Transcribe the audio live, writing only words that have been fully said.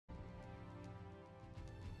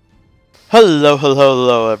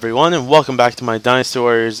Hello everyone, and welcome back to my Dynasty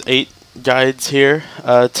Warriors 8 guides here.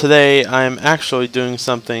 Today I'm actually doing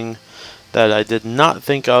something that I did not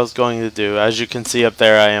think I was going to do. As you can see up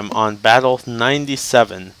there, I am on battle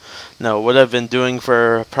 97. Now, what I've been doing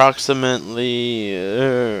for approximately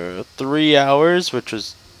 3 hours, which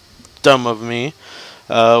was dumb of me,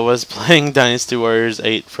 was playing Dynasty Warriors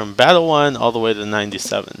 8 from battle 1 all the way to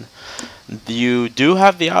 97. You do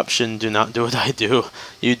have the option, do not do what I do,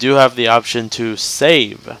 you do have the option to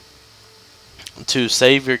save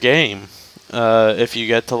your game. If you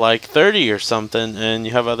get to like 30 or something and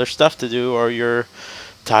you have other stuff to do, or you're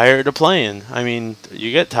tired of playing. I mean,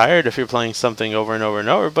 you get tired if you're playing something over and over and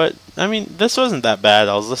over, but I mean, this wasn't that bad.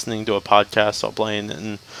 I was listening to a podcast while playing it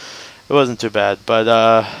and it wasn't too bad.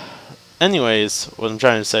 But anyways, what I'm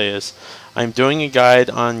trying to say is I'm doing a guide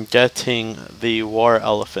on getting the war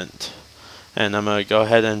elephant. And I'm going to go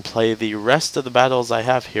ahead and play the rest of the battles I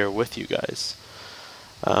have here with you guys.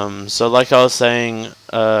 So like I was saying,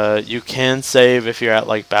 you can save if you're at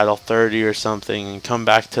like battle 30 or something and come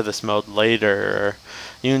back to this mode later. Or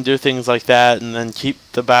you can do things like that and then keep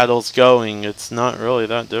the battles going. It's not really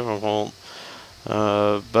that difficult.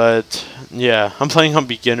 But yeah, I'm playing on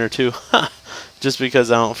beginner too. Just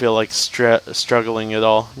because I don't feel like struggling at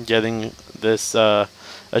all getting this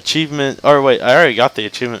achievement. Or wait, I already got the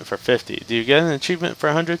achievement for 50. Do you get an achievement for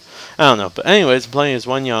 100? I don't know. But anyways, I'm playing as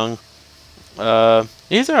Wenji.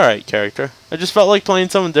 He's an alright character. I just felt like playing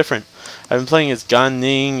someone different. I've been playing as Guan,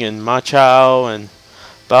 Ning, and Ma Chao, and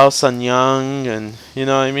Sanniang, and you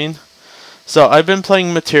know what I mean? So I've been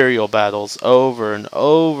playing material battles over and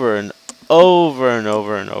over and over and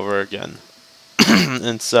over and over again.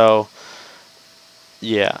 And so,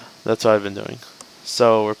 yeah, that's what I've been doing.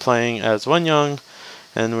 So we're playing as Wenji.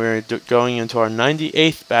 And we're going into our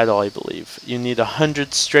 98th battle, I believe. You need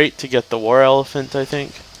 100 straight to get the war elephant, I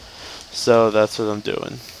think. So that's what I'm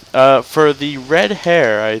doing. For the red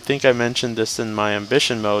hair, I think I mentioned this in my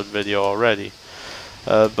ambition mode video already.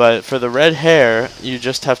 But for the red hair, you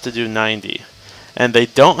just have to do 90. And they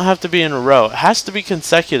don't have to be in a row. It has to be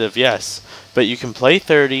consecutive, yes. But you can play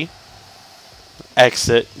 30,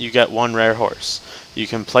 exit, you get one rare horse. You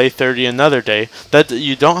can play 30 another day. That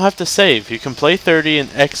you don't have to save. You can play 30 and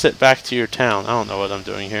exit back to your town. I don't know what I'm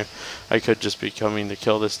doing here. I could just be coming to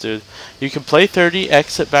kill this dude. You can play 30,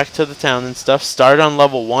 exit back to the town and stuff. Start on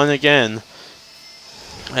level 1 again.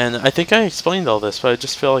 And I think I explained all this, but I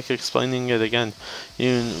just feel like explaining it again.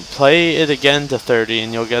 You can play it again to 30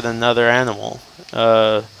 and you'll get another animal.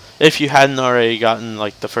 If you hadn't already gotten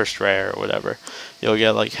like the first rare or whatever. You'll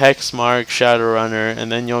get like Hex Mark, Shadowrunner, and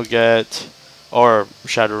then you'll get... or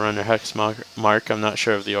Shadowrunner Hex Mark, I'm not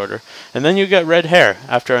sure of the order. And then you get red hair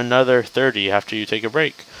after another 30 after you take a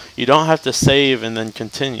break. You don't have to save and then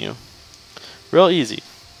continue. Real easy.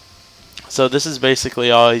 So this is basically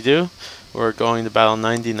all I do. We're going to battle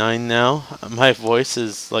 99 now. My voice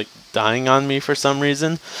is like dying on me for some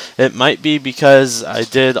reason. It might be because I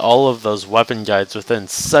did all of those weapon guides within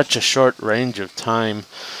such a short range of time.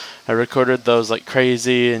 I recorded those like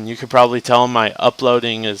crazy, and you could probably tell my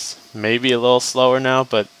uploading is maybe a little slower now,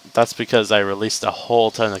 but that's because I released a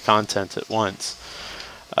whole ton of content at once.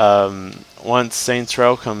 Once Saints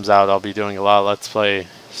Row comes out, I'll be doing a lot of Let's Play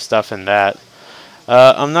stuff in that.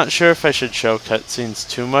 I'm not sure if I should show cutscenes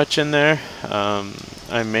too much in there.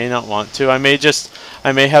 I may not want to. I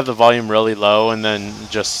may have the volume really low and then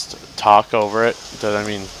just talk over it. But I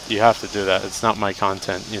mean, you have to do that. It's not my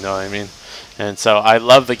content, you know what I mean? And so I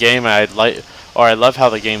love the game. I love how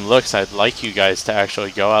the game looks. I'd like you guys to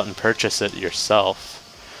actually go out and purchase it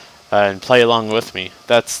yourself and play along with me.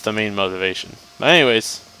 That's the main motivation. But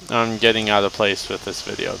anyways, I'm getting out of place with this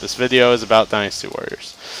video. This video is about Dynasty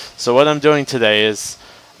Warriors. So what I'm doing today is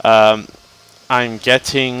I'm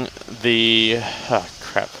getting the... oh,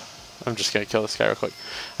 crap. I'm just going to kill this guy real quick.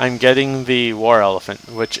 I'm getting the war elephant,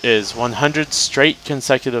 which is 100 straight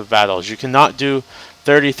consecutive battles. You cannot do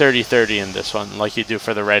 30, 30, 30 in this one like you do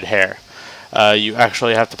for the red hair. You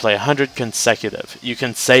actually have to play 100 consecutive. You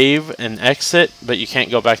can save and exit, but you can't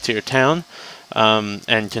go back to your town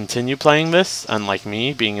and continue playing this. Unlike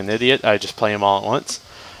me, being an idiot, I just play them all at once.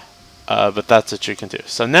 But that's what you can do.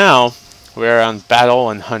 So now, we're on battle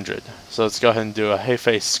 100. So let's go ahead and do a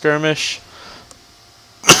Hefei skirmish.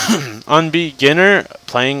 On beginner,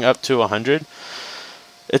 playing up to 100,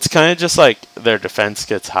 it's kind of just like their defense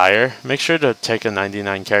gets higher. Make sure to take a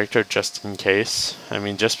 99 character just in case. I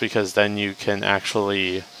mean, just because then you can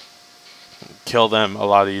actually kill them a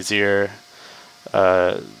lot easier.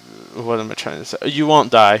 What am I trying to say? You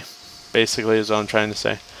won't die, basically, is what I'm trying to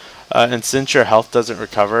say. And since your health doesn't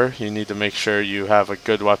recover, you need to make sure you have a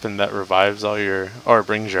good weapon that revives all your, or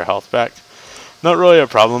brings your health back. Not really a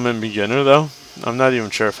problem in beginner though. I'm not even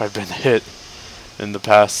sure if I've been hit in the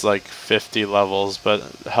past like 50 levels, but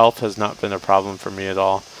health has not been a problem for me at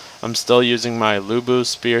all. I'm still using my Lubu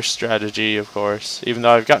spear strategy, of course, even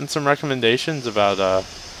though I've gotten some recommendations about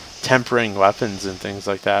tempering weapons and things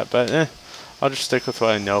like that, but I'll just stick with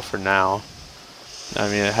what I know for now. I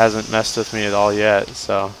mean, it hasn't messed with me at all yet,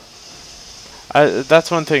 so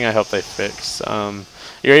that's one thing I hope they fix.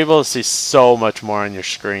 You're able to see so much more on your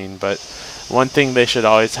screen, but one thing they should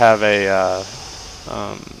always have a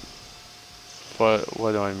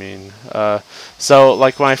what do I mean? So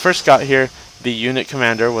like when I first got here, the unit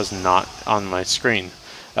commander was not on my screen.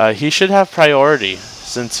 He should have priority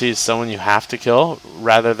since he's someone you have to kill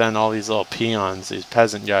rather than all these little peons, these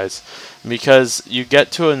peasant guys, because you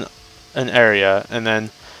get to an area and then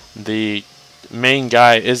the main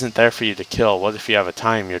guy isn't there for you to kill. What if you have a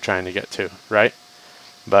time you're trying to get to, right?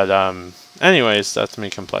 But anyways, that's me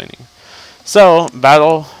complaining. So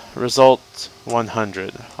battle result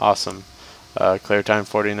 100, awesome. Clear time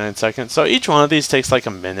 49 seconds. So each one of these takes like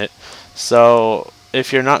a minute. So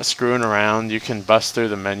if you're not screwing around, you can bust through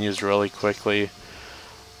the menus really quickly.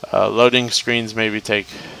 Loading screens maybe take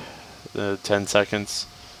 10 seconds,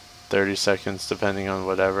 30 seconds, depending on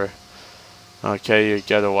whatever. Okay, you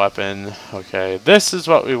get a weapon. Okay, this is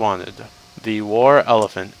what we wanted. The war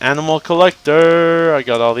elephant. Animal collector! I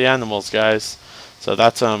got all the animals, guys. So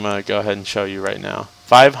that's what I'm going to go ahead and show you right now.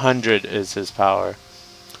 500 is his power.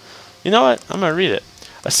 You know what? I'm going to read it.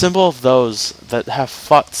 A symbol of those that have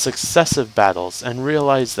fought successive battles and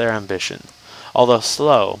realized their ambition. Although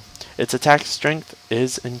slow, its attack strength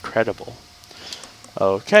is incredible.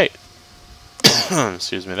 Okay.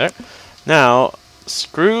 Excuse me there. Now,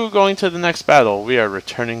 screw going to the next battle. We are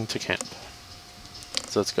returning to camp.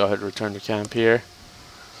 So let's go ahead and return to camp here.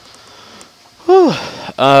 Whew.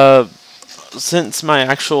 Since my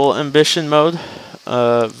actual ambition mode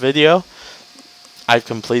video, I've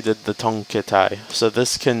completed the Tong Kitai, so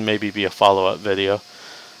this can maybe be a follow-up video.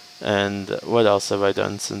 And what else have I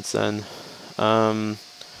done since then?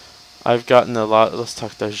 I've gotten a lot. Let's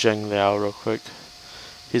talk to Zheng Liao real quick.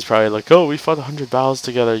 He's probably like, oh, we fought 100 battles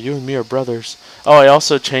together, you and me are brothers. Oh, I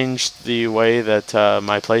also changed the way that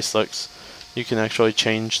my place looks. You can actually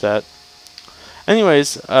change that.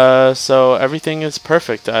 Anyways, so everything is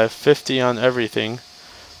perfect. I have 50 on everything.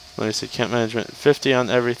 Let me see, camp management, 50 on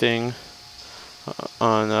everything.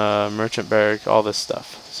 On merchant barrack, all this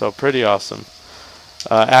stuff. So pretty awesome.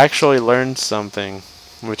 I actually learned something,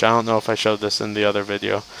 which I don't know if I showed this in the other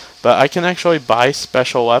video, but I can actually buy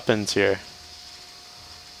special weapons here,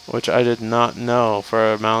 which I did not know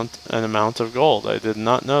for an amount of gold. I did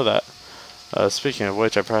not know that. Speaking of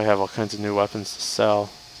which, I probably have all kinds of new weapons to sell.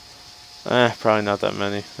 Probably not that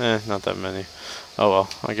many. Not that many. Oh well,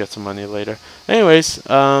 I'll get some money later. Anyways,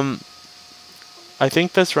 I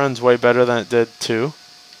think this runs way better than it did too.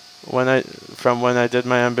 When I did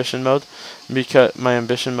my ambition mode,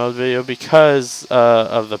 video, because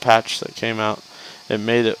of the patch that came out, it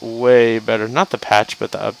made it way better. Not the patch,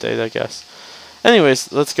 but the update, I guess.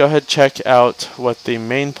 Anyways, let's go ahead and check out what the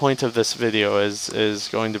main point of this video is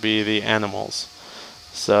going to be the animals.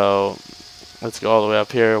 So let's go all the way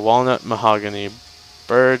up here. Walnut, mahogany,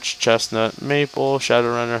 birch, chestnut, maple,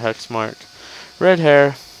 shadowrunner, hexmark, red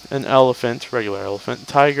hair, an elephant, regular elephant,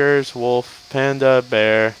 tigers, wolf, panda,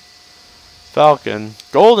 bear, falcon,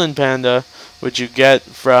 golden panda, which you get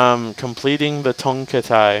from completing the Tong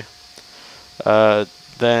Kitai.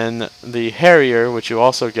 Then the harrier, which you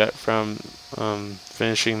also get from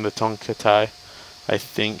finishing the Tong Kitai, I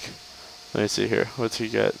think. Let me see here. What's he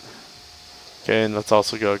get? Okay, and let's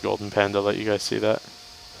also go golden panda, let you guys see that.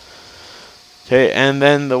 Okay, and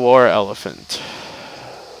then the war elephant.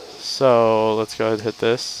 So let's go ahead and hit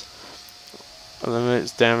this.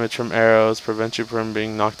 Eliminates damage from arrows, prevents you from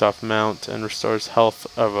being knocked off mount, and restores health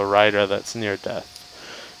of a rider that's near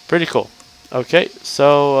death. Pretty cool. Okay,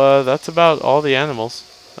 so that's about all the animals.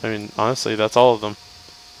 I mean, honestly, that's all of them.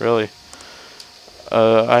 Really.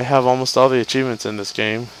 I have almost all the achievements in this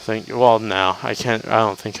game. Well, now I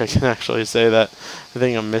don't think I can actually say that. I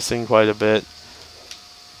think I'm missing quite a bit.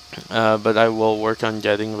 But I will work on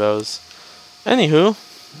getting those. Anywho,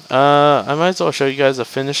 I might as well show you guys a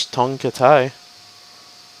finished Tong Kitai.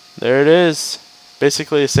 There it is.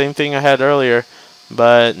 Basically the same thing I had earlier,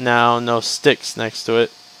 but now no sticks next to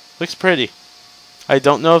it. Looks pretty. I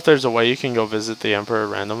don't know if there's a way you can go visit the Emperor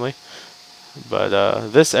randomly, but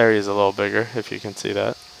this area is a little bigger, if you can see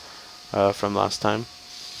that from last time.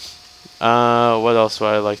 What else would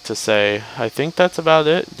I like to say? I think that's about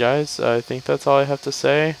it, guys. I think that's all I have to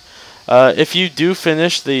say. If you do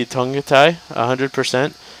finish the Tongatai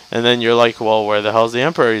 100%, and then you're like, well, where the hell's the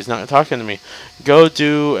Emperor? He's not talking to me. Go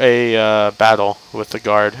do a battle with the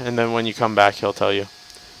guard, and then when you come back, he'll tell you.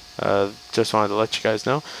 Just wanted to let you guys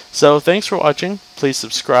know. So thanks for watching. Please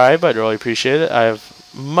subscribe. I'd really appreciate it. I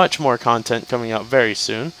have much more content coming out very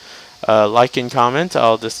soon. Like and comment.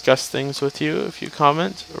 I'll discuss things with you if you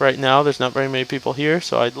comment. Right now, there's not very many people here,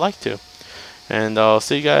 so I'd like to. And I'll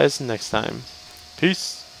see you guys next time.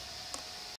 Peace.